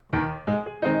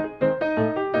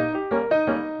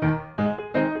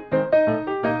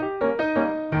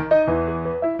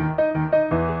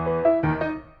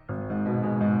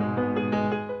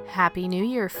Happy New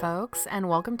Year, folks, and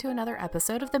welcome to another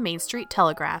episode of the Main Street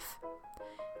Telegraph.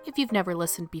 If you've never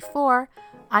listened before,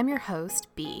 I'm your host,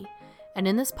 B, and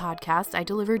in this podcast I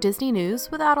deliver Disney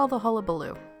news without all the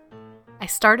hullabaloo. I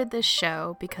started this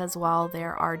show because while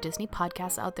there are Disney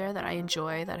podcasts out there that I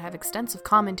enjoy that have extensive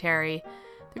commentary,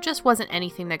 there just wasn't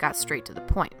anything that got straight to the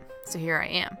point, so here I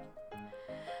am.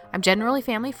 I'm generally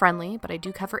family-friendly, but I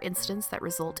do cover incidents that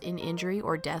result in injury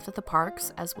or death at the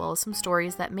parks, as well as some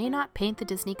stories that may not paint the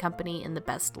Disney company in the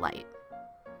best light.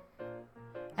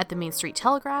 At the Main Street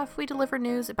Telegraph, we deliver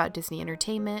news about Disney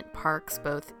entertainment, parks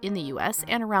both in the US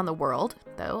and around the world,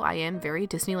 though I am very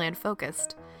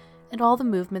Disneyland-focused, and all the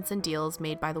movements and deals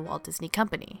made by the Walt Disney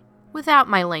Company, without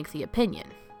my lengthy opinion,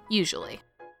 usually.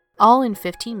 All in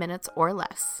 15 minutes or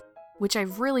less, which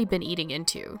I've really been eating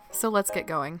into, so let's get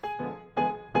going.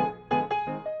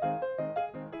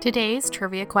 Today's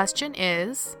trivia question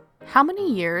is, how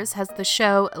many years has the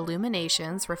show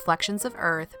Illuminations: Reflections of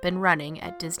Earth been running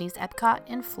at Disney's Epcot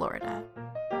in Florida?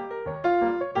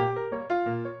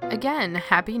 Again,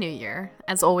 Happy New Year.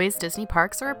 As always, Disney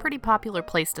parks are a pretty popular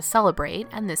place to celebrate,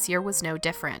 and this year was no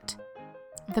different.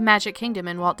 The Magic Kingdom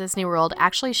in Walt Disney World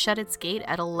actually shut its gate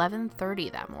at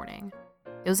 11:30 that morning.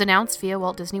 It was announced via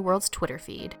Walt Disney World's Twitter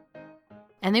feed.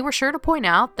 And they were sure to point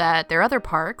out that their other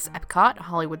parks, Epcot,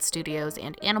 Hollywood Studios,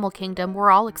 and Animal Kingdom, were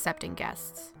all accepting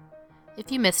guests.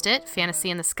 If you missed it,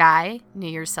 Fantasy in the Sky, New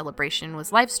Year's celebration,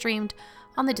 was live-streamed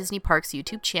on the Disney Parks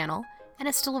YouTube channel and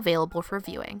is still available for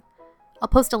viewing. I'll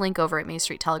post a link over at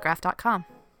mainstreettelegraph.com.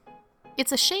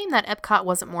 It's a shame that Epcot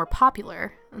wasn't more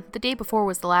popular. The day before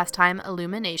was the last time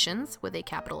Illuminations, with a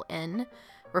capital N,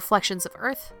 Reflections of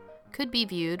Earth, could be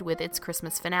viewed with its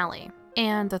Christmas finale,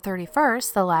 and the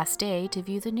 31st, the last day to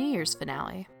view the New Year's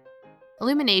finale.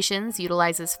 Illuminations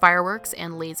utilizes fireworks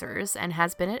and lasers and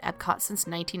has been at Epcot since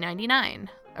 1999,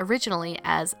 originally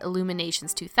as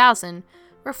Illuminations 2000,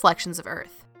 Reflections of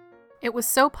Earth. It was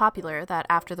so popular that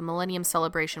after the Millennium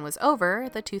Celebration was over,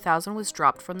 the 2000 was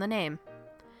dropped from the name.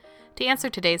 To answer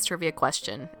today's trivia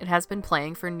question, it has been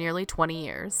playing for nearly 20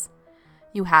 years.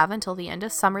 You have until the end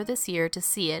of summer this year to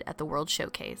see it at the World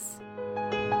Showcase.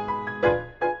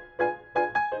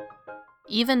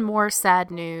 Even more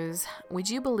sad news. Would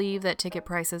you believe that ticket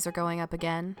prices are going up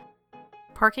again?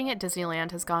 Parking at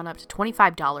Disneyland has gone up to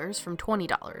 $25 from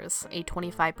 $20, a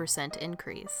 25%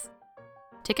 increase.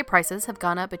 Ticket prices have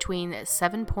gone up between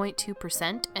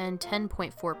 7.2% and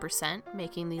 10.4%,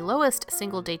 making the lowest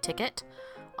single-day ticket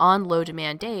on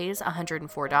low-demand days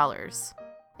 $104.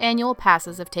 Annual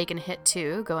passes have taken a hit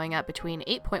too, going up between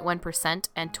 8.1%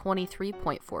 and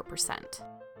 23.4%.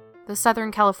 The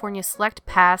Southern California Select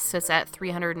Pass sits at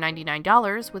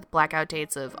 $399 with blackout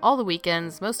dates of all the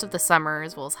weekends, most of the summer,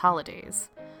 as well as holidays.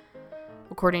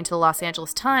 According to the Los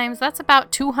Angeles Times, that's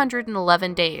about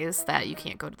 211 days that you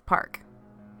can't go to the park.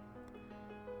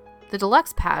 The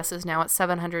Deluxe Pass is now at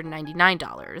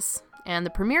 $799, and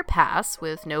the Premier Pass,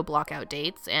 with no blockout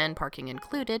dates and parking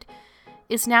included,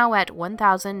 is now at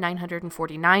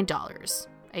 $1,949,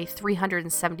 a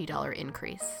 $370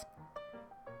 increase.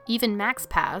 Even Max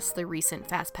Pass, the recent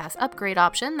Fast Pass upgrade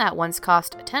option that once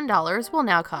cost $10, will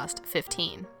now cost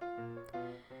 $15.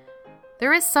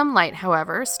 There is some light,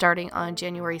 however. Starting on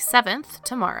January 7th,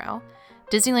 tomorrow,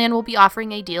 Disneyland will be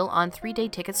offering a deal on 3-day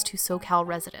tickets to SoCal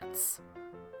residents.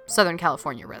 Southern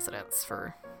California residents,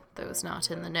 for those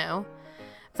not in the know.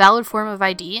 Valid form of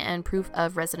ID and proof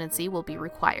of residency will be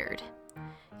required.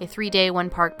 A 3-day one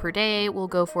park per day will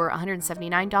go for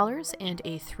 $179 and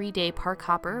a 3-day park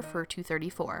hopper for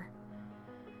 $234.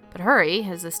 But hurry,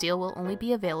 as this deal will only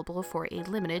be available for a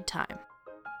limited time.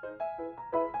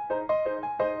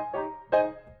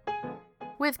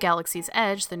 With Galaxy's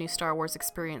Edge, the new Star Wars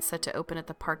experience set to open at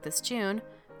the park this June,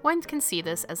 one can see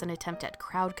this as an attempt at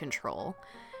crowd control.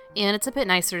 And it's a bit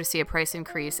nicer to see a price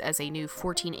increase as a new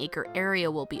 14-acre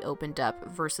area will be opened up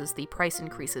versus the price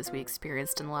increases we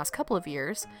experienced in the last couple of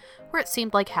years, where it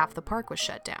seemed like half the park was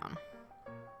shut down.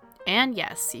 And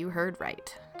yes, you heard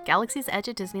right. Galaxy's Edge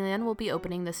at Disneyland will be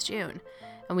opening this June,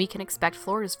 and we can expect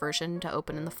Florida's version to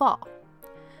open in the fall.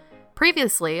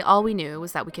 Previously, all we knew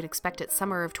was that we could expect it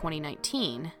summer of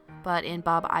 2019, but in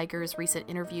Bob Iger's recent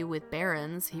interview with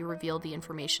Barron's, he revealed the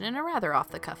information in a rather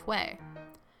off-the-cuff way.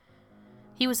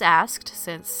 He was asked,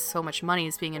 since so much money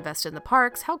is being invested in the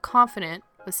parks, how confident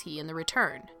was he in the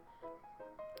return?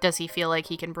 Does he feel like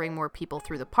he can bring more people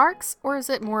through the parks, or is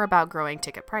it more about growing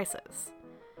ticket prices?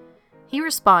 He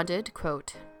responded,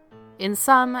 quote, "In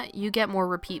sum, you get more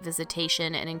repeat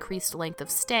visitation and increased length of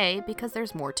stay because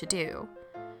there's more to do.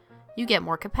 You get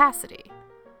more capacity.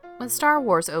 When Star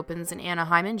Wars opens in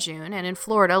Anaheim in June and in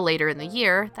Florida later in the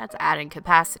year, that's adding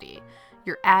capacity.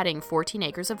 You're adding 14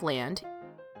 acres of land,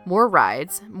 more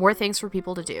rides, more things for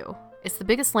people to do. It's the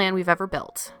biggest land we've ever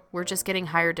built. We're just getting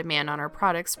higher demand on our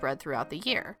products spread throughout the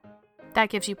year. That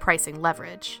gives you pricing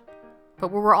leverage. But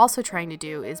what we're also trying to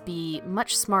do is be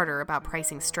much smarter about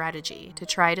pricing strategy to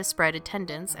try to spread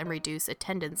attendance and reduce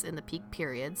attendance in the peak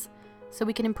periods so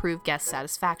we can improve guest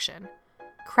satisfaction.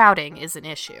 Crowding is an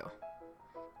issue.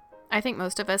 I think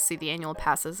most of us see the annual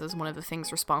passes as one of the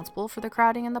things responsible for the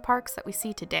crowding in the parks that we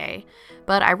see today,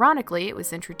 but ironically it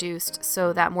was introduced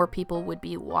so that more people would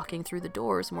be walking through the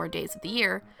doors more days of the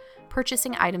year,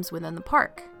 purchasing items within the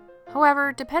park.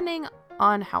 However, depending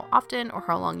on how often or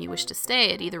how long you wish to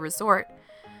stay at either resort,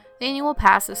 the annual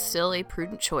pass is still a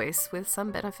prudent choice with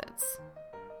some benefits.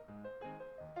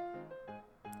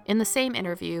 In the same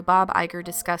interview, Bob Iger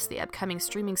discussed the upcoming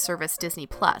streaming service Disney+.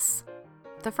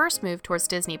 The first move towards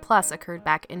Disney Plus occurred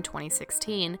back in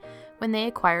 2016 when they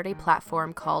acquired a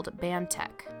platform called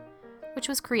BAMTech, which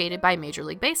was created by Major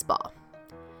League Baseball.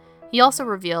 He also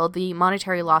revealed the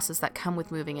monetary losses that come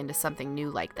with moving into something new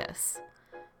like this.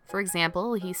 For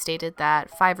example, he stated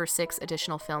that 5 or 6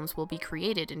 additional films will be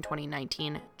created in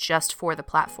 2019 just for the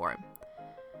platform.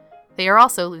 They are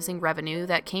also losing revenue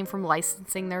that came from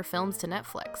licensing their films to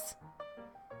Netflix.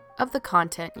 Of the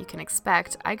content you can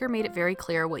expect, Iger made it very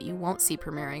clear what you won't see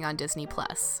premiering on Disney+.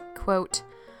 Quote,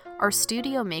 "Our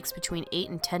studio makes between 8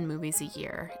 and 10 movies a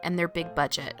year, and they're big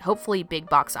budget, hopefully big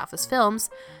box office films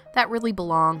that really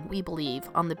belong, we believe,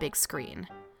 on the big screen.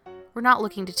 We're not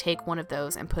looking to take one of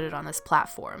those and put it on this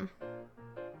platform."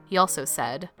 He also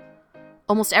said,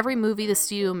 "Almost every movie the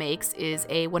studio makes is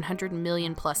a 100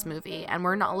 million plus movie, and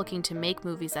we're not looking to make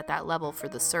movies at that level for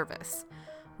the service.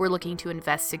 We're looking to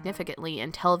invest significantly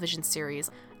in television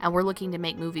series, and we're looking to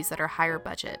make movies that are higher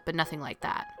budget, but nothing like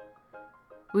that.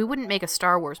 We wouldn't make a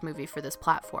Star Wars movie for this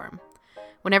platform.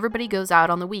 When everybody goes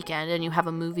out on the weekend and you have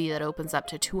a movie that opens up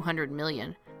to 200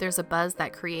 million, there's a buzz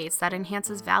that creates that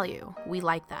enhances value. We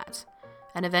like that.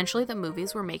 And eventually the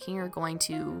movies we're making are going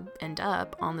to end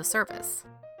up on the service."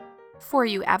 For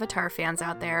you Avatar fans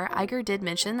out there, Iger did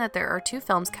mention that there are 2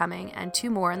 films coming and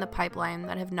 2 more in the pipeline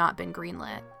that have not been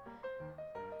greenlit.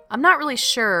 I'm not really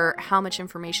sure how much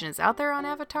information is out there on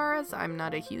Avatar, as I'm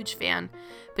not a huge fan,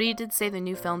 but he did say the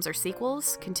new films are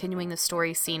sequels, continuing the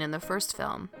story seen in the first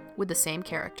film, with the same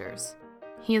characters.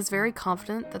 He is very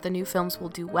confident that the new films will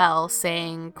do well,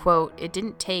 saying, quote, "It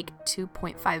didn't take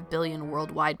 2.5 billion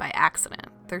worldwide by accident.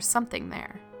 There's something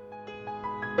there."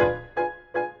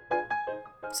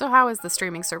 So how is the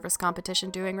streaming service competition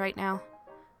doing right now?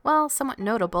 Well, somewhat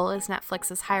notable is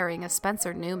Netflix's hiring of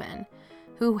Spencer Newman,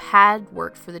 who had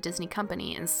worked for the Disney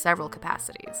company in several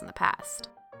capacities in the past.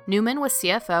 Newman was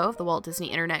CFO of the Walt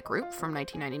Disney Internet Group from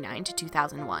 1999 to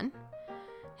 2001.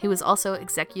 He was also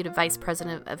Executive Vice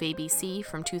President of ABC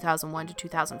from 2001 to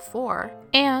 2004,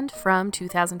 and from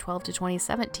 2012 to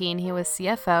 2017, he was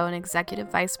CFO and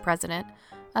Executive Vice President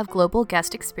of Global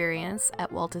Guest Experience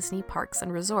at Walt Disney Parks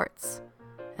and Resorts.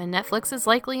 And Netflix is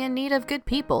likely in need of good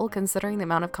people, considering the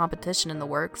amount of competition in the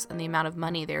works and the amount of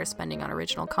money they are spending on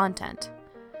original content.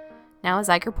 Now, as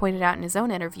Iger pointed out in his own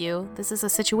interview, this is a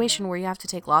situation where you have to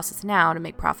take losses now to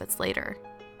make profits later.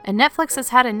 And Netflix has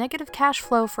had a negative cash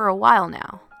flow for a while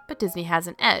now, but Disney has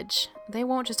an edge. They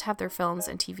won't just have their films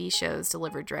and TV shows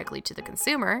delivered directly to the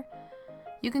consumer.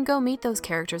 You can go meet those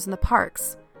characters in the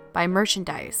parks, buy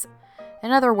merchandise.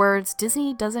 In other words,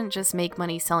 Disney doesn't just make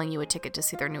money selling you a ticket to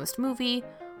see their newest movie,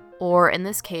 or in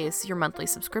this case, your monthly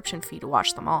subscription fee to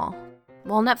watch them all.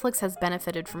 While Netflix has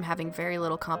benefited from having very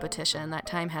little competition, that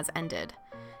time has ended.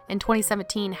 In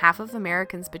 2017, half of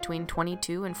Americans between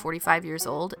 22 and 45 years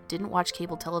old didn't watch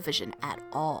cable television at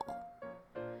all.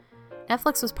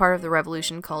 Netflix was part of the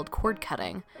revolution called cord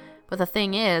cutting, but the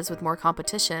thing is, with more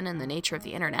competition and the nature of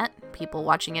the internet, people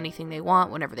watching anything they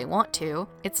want whenever they want to,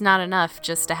 it's not enough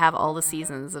just to have all the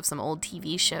seasons of some old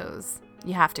TV shows.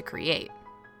 You have to create.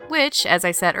 Which, as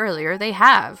I said earlier, they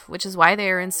have, which is why they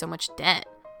are in so much debt.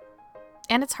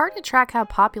 And it's hard to track how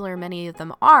popular many of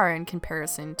them are in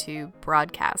comparison to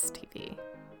broadcast TV.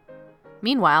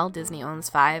 Meanwhile, Disney owns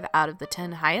 5 out of the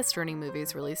 10 highest earning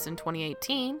movies released in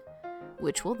 2018,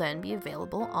 which will then be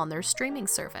available on their streaming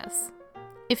service.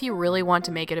 If you really want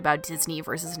to make it about Disney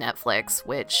versus Netflix,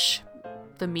 which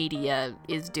the media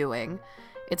is doing,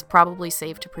 it's probably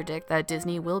safe to predict that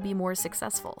Disney will be more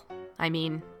successful. I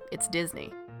mean, it's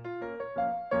Disney.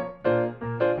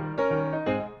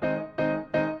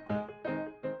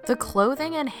 The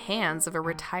clothing and hands of a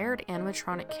retired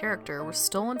animatronic character were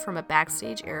stolen from a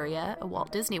backstage area at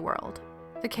Walt Disney World.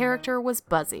 The character was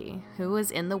Buzzy, who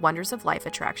was in the Wonders of Life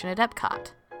attraction at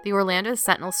Epcot. The Orlando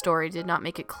Sentinel story did not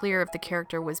make it clear if the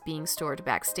character was being stored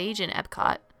backstage in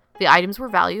Epcot. The items were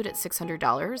valued at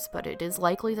 $600, but it is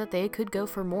likely that they could go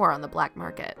for more on the black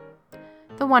market.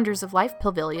 The Wonders of Life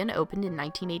Pavilion opened in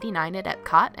 1989 at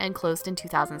Epcot and closed in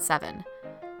 2007,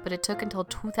 but it took until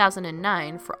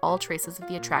 2009 for all traces of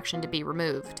the attraction to be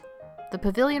removed. The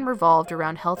pavilion revolved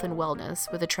around health and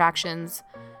wellness, with attractions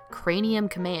Cranium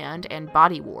Command and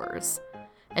Body Wars,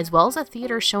 as well as a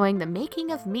theater showing The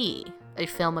Making of Me, a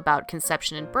film about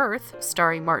conception and birth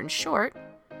starring Martin Short,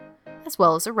 as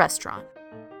well as a restaurant.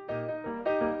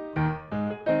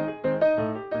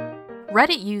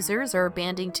 Reddit users are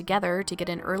banding together to get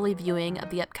an early viewing of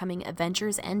the upcoming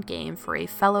Avengers Endgame for a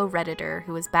fellow Redditor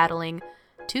who is battling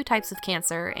 2 types of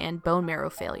cancer and bone marrow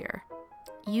failure.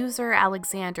 User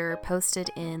Alexander posted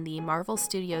in the Marvel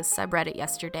Studios subreddit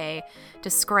yesterday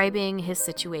describing his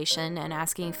situation and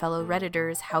asking fellow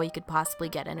Redditors how he could possibly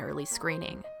get an early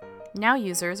screening. Now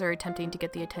users are attempting to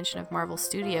get the attention of Marvel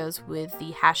Studios with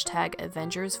the hashtag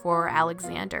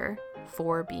 #AvengersForAlexander,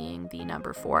 4 being the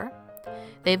number 4.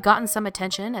 They've gotten some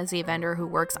attention as the vendor who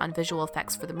works on visual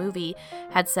effects for the movie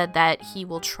had said that he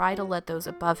will try to let those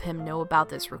above him know about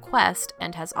this request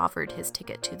and has offered his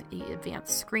ticket to the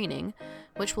advanced screening,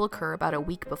 which will occur about a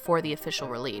week before the official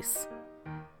release.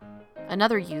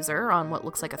 Another user on what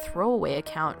looks like a throwaway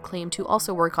account claimed to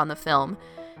also work on the film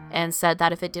and said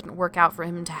that if it didn't work out for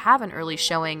him to have an early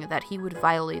showing, that he would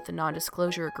violate the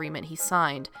non-disclosure agreement he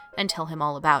signed and tell him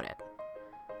all about it.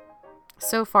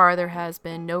 So far, there has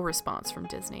been no response from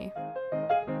Disney.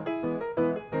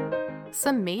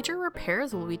 Some major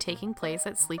repairs will be taking place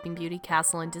at Sleeping Beauty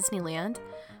Castle in Disneyland,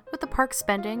 with the park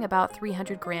spending about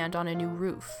 $300,000 on a new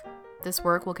roof. This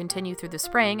work will continue through the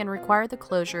spring and require the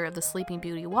closure of the Sleeping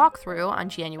Beauty walkthrough on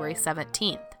January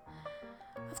 17th.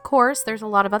 Of course, there's a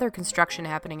lot of other construction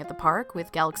happening at the park,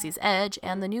 with Galaxy's Edge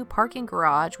and the new parking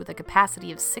garage with a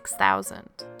capacity of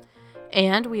 6,000.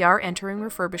 And we are entering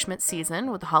refurbishment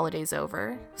season with the holidays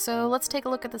over, so let's take a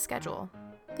look at the schedule.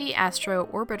 The Astro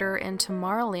Orbiter in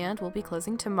Tomorrowland will be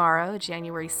closing tomorrow,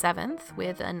 January 7th,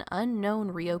 with an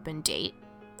unknown reopen date.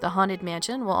 The Haunted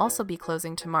Mansion will also be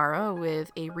closing tomorrow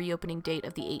with a reopening date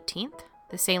of the 18th.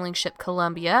 The sailing ship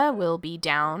Columbia will be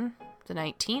down the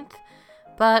 19th,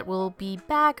 but will be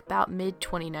back about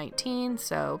mid-2019,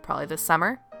 so probably this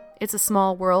summer. It's a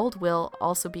Small World will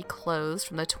also be closed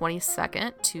from the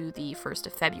 22nd to the 1st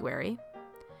of February.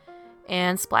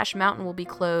 And Splash Mountain will be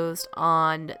closed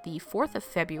on the 4th of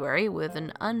February with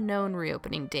an unknown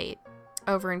reopening date.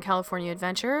 Over in California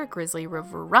Adventure, Grizzly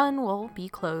River Run will be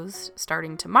closed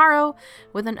starting tomorrow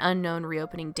with an unknown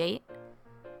reopening date.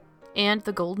 And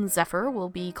the Golden Zephyr will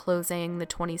be closing the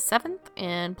 27th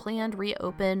and planned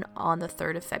reopen on the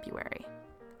 3rd of February.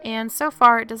 And so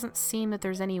far, it doesn't seem that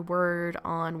there's any word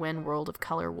on when World of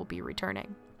Color will be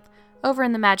returning. Over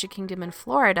in the Magic Kingdom in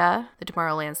Florida, the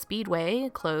Tomorrowland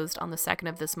Speedway closed on the 2nd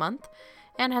of this month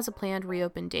and has a planned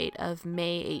reopen date of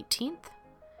May 18th.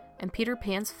 And Peter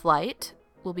Pan's Flight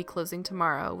will be closing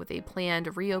tomorrow with a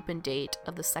planned reopen date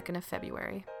of the 2nd of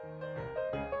February.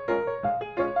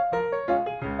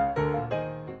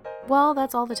 Well,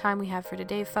 that's all the time we have for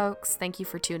today, folks. Thank you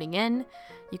for tuning in.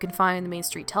 You can find the Main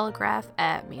Street Telegraph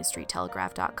at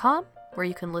mainstreettelegraph.com, where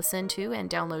you can listen to and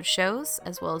download shows,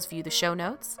 as well as view the show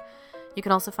notes. You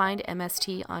can also find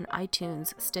MST on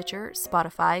iTunes, Stitcher,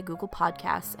 Spotify, Google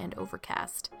Podcasts, and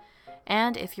Overcast.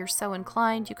 And if you're so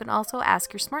inclined, you can also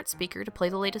ask your smart speaker to play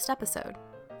the latest episode.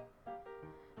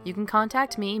 You can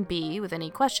contact me, B, with any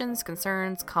questions,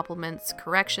 concerns, compliments,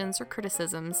 corrections, or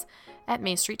criticisms at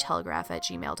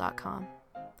mainstreettelegraph@gmail.com.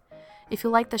 If you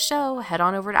like the show, head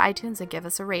on over to iTunes and give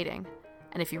us a rating.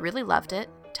 And if you really loved it,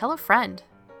 tell a friend.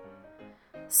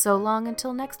 So long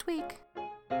until next week.